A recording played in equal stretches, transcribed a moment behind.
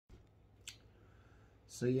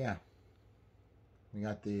So yeah, we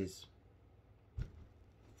got these.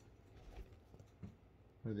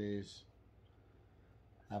 With these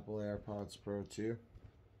Apple AirPods Pro 2.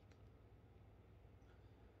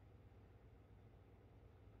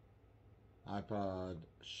 iPod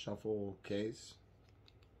Shuffle case.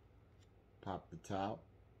 Pop the top,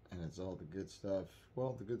 and it's all the good stuff.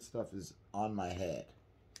 Well, the good stuff is on my head.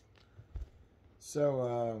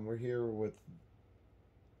 So we're here with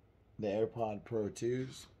the AirPod Pro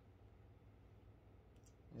 2s,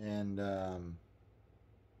 and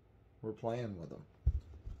we're playing with them.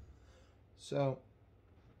 So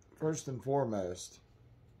first and foremost,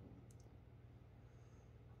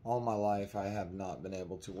 all my life I have not been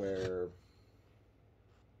able to wear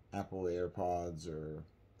Apple AirPods or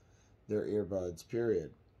their earbuds, period.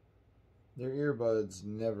 Their earbuds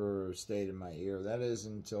never stayed in my ear. That is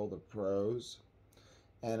until the Pros.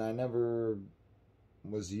 And I never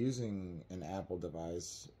was using an Apple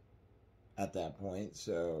device at that point,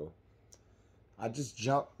 so I just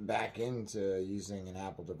jumped back into using an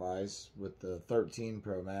Apple device with the 13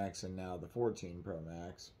 Pro Max and now the 14 Pro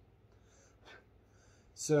Max.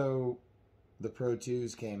 So the Pro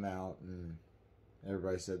 2s came out and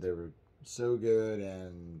everybody said they were so good,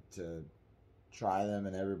 and to try them,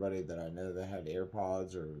 and everybody that I know that had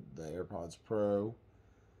AirPods or the AirPods Pro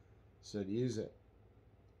said use it.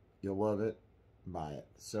 You'll love it. Buy it.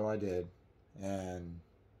 So I did. And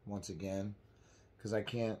once again, because I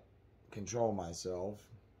can't control myself,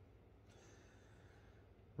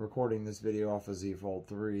 recording this video off of Z Fold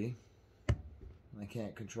 3, I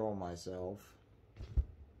can't control myself.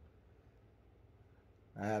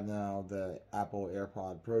 I have now the Apple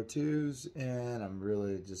AirPod Pro 2s, and I'm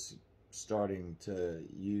really just starting to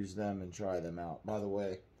use them and try them out. By the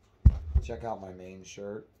way, check out my main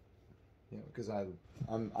shirt, you know, because I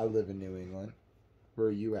live in New England. Where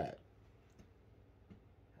are you at?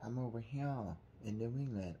 I'm over here in New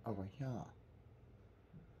England, over here.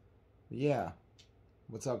 But yeah,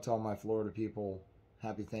 what's up to all my Florida people?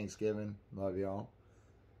 Happy Thanksgiving. Love y'all.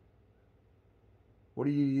 What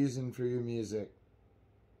are you using for your music?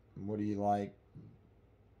 What do you like?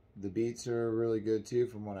 The beats are really good too,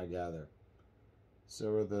 from what I gather.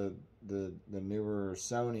 So are the newer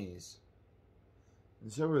Sonys.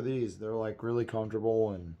 And so are these. They're like really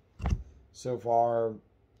comfortable, and so far,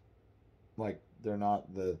 like, they're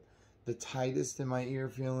not the tightest in my ear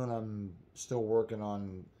feeling. I'm still working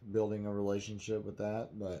on building a relationship with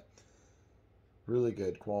that, but really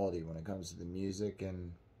good quality when it comes to the music.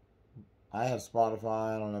 And I have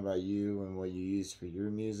Spotify. I don't know about you and what you use for your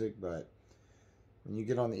music, but when you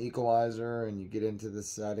get on the equalizer and you get into the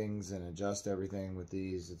settings and adjust everything with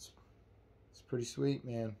these, it's pretty sweet,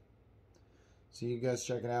 man. So you guys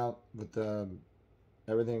check it out with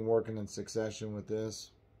everything working in succession with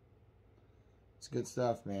this. It's good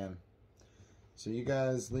stuff, man. So you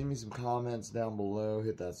guys leave me some comments down below.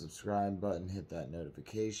 Hit that subscribe button. Hit that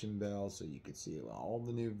notification bell so you can see all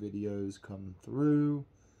the new videos come through.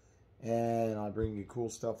 And I bring you cool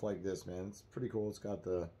stuff like this, man. It's pretty cool. It's got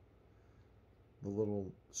the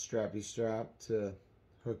little strappy strap to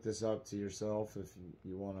hook this up to yourself if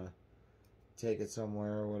you want to take it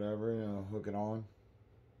somewhere or whatever, you know, hook it on.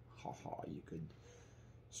 Haha, you could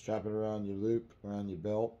strap it around your loop, around your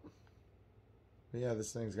belt. But yeah,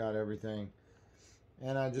 this thing's got everything.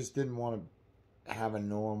 And I just didn't want to have a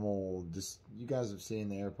normal, just, you guys have seen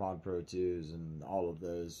the AirPod Pro 2s and all of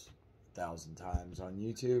those 1,000 times on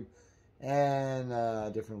YouTube. And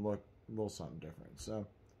a different look, a little something different. So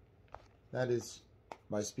that is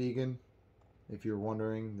by Spigen. If you're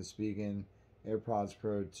wondering, the Spigen AirPods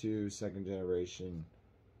Pro 2 2nd generation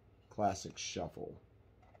classic shuffle.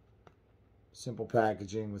 Simple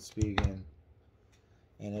packaging with Spigen.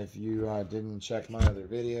 And if you didn't check my other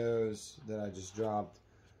videos that I just dropped,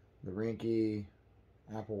 the Rinky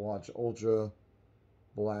Apple Watch Ultra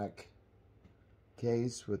black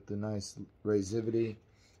case with the nice razivity.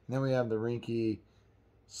 And then we have the Rinky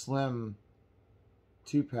Slim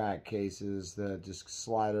 2-pack cases that just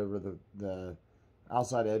slide over the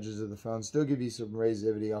outside edges of the phone. Still give you some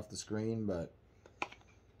razivity off the screen, but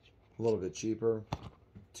a little bit cheaper.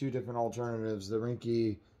 Two different alternatives. The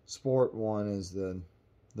Rinky Sport one is the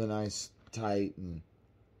nice tight and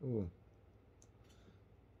ooh.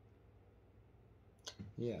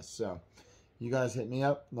 Yeah, so you guys hit me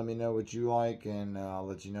up. Let me know what you like, and I'll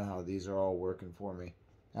let you know how these are all working for me.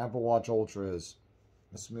 Apple Watch Ultra is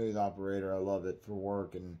a smooth operator. I love it for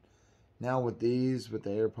work. And now with these, with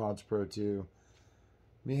the AirPods Pro 2,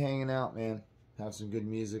 be hanging out, man. Have some good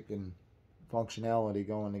music and functionality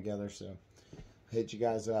going together. So hit you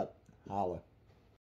guys up. Holla.